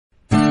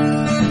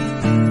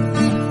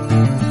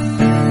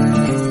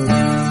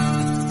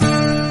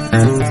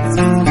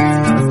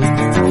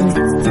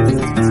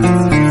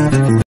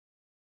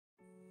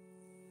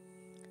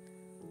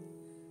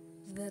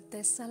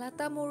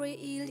Tessalata moray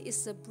eel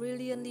is a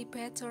brilliantly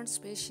patterned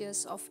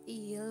species of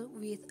eel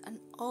with an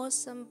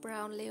awesome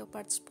brown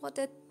leopard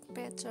spotted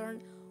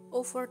pattern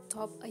over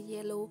top a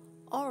yellow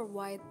or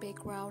white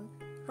background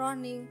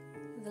running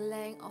the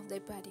length of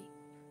their body.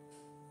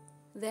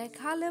 Their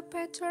color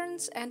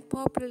patterns and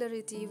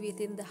popularity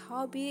within the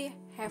hobby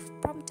have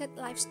prompted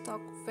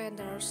livestock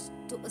vendors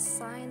to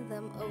assign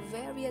them a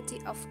variety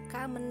of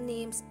common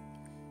names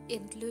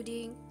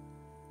including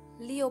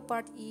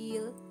leopard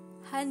eel,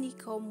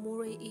 honeycomb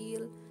moray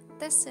eel,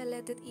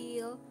 tesselata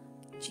eel,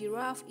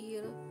 giraffe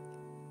eel,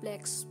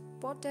 black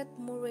spotted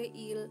moray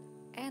eel,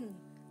 and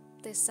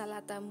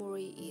tessalata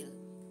moray eel.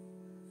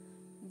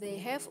 They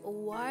have a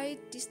wide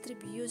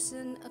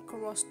distribution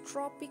across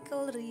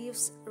tropical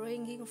reefs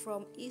ranging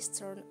from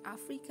eastern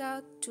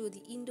Africa to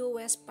the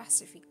Indo-West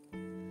Pacific,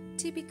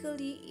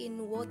 typically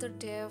in water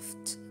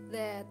depths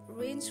that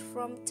range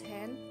from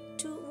 10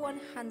 to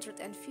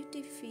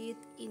 150 feet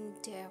in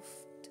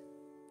depth.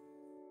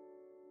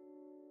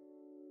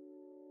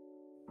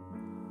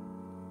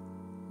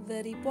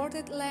 The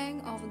reported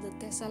length of the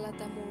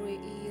tessalata moray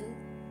eel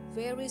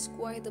varies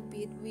quite a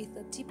bit, with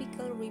a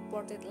typical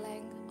reported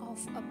length of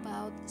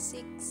about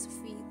 6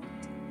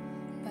 feet,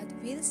 but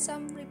with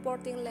some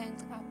reporting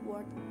length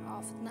upward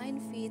of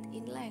 9 feet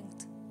in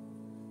length.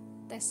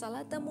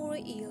 Tessalata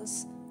moray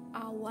eels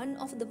are one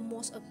of the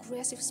most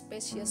aggressive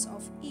species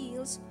of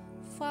eels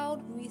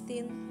found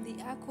within the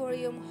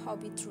aquarium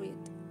hobby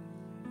trade.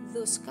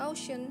 Thus,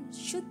 caution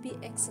should be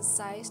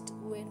exercised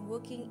when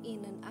working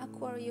in an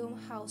aquarium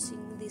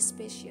housing this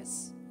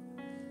species.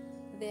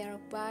 Their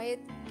bite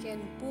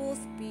can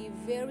both be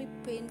very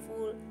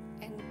painful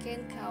and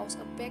can cause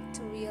a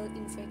bacterial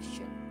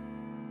infection.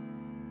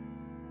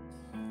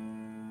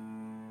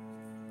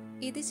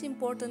 It is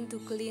important to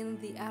clean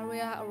the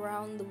area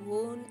around the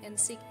wound and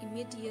seek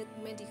immediate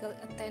medical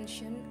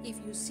attention if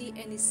you see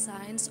any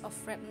signs of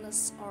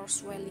redness or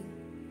swelling.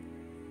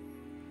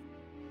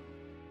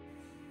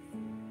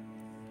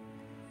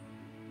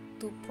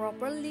 To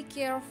properly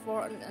care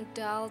for an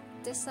adult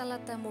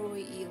tessalata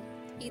moray eel,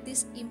 it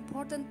is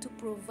important to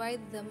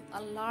provide them a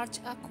large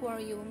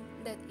aquarium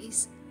that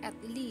is at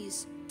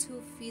least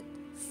 2 feet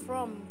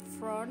from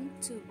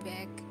front to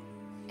back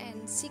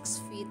and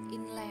 6 feet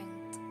in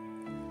length.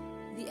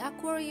 The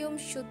aquarium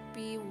should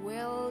be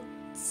well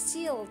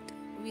sealed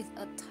with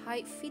a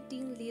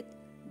tight-fitting lid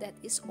that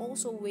is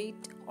also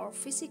weighted or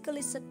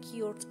physically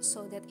secured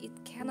so that it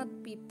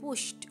cannot be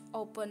pushed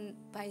open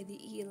by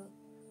the eel.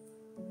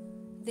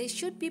 They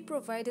should be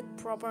provided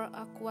proper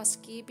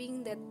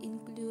aquascaping that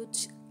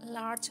includes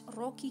large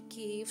rocky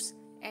caves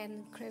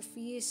and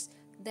crevices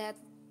that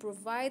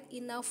provide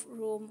enough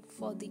room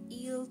for the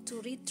eel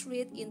to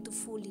retreat into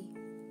fully.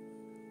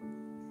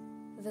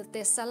 The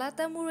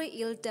tessalata moray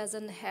eel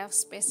doesn't have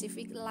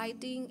specific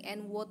lighting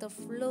and water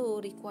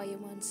flow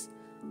requirements,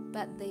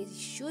 but they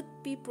should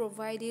be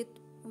provided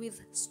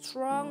with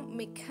strong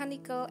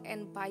mechanical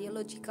and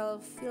biological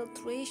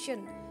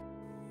filtration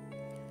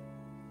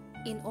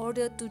in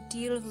order to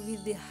deal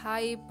with the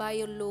high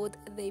bioload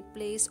they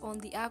place on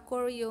the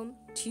aquarium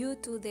due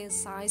to their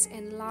size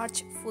and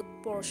large food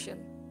portion.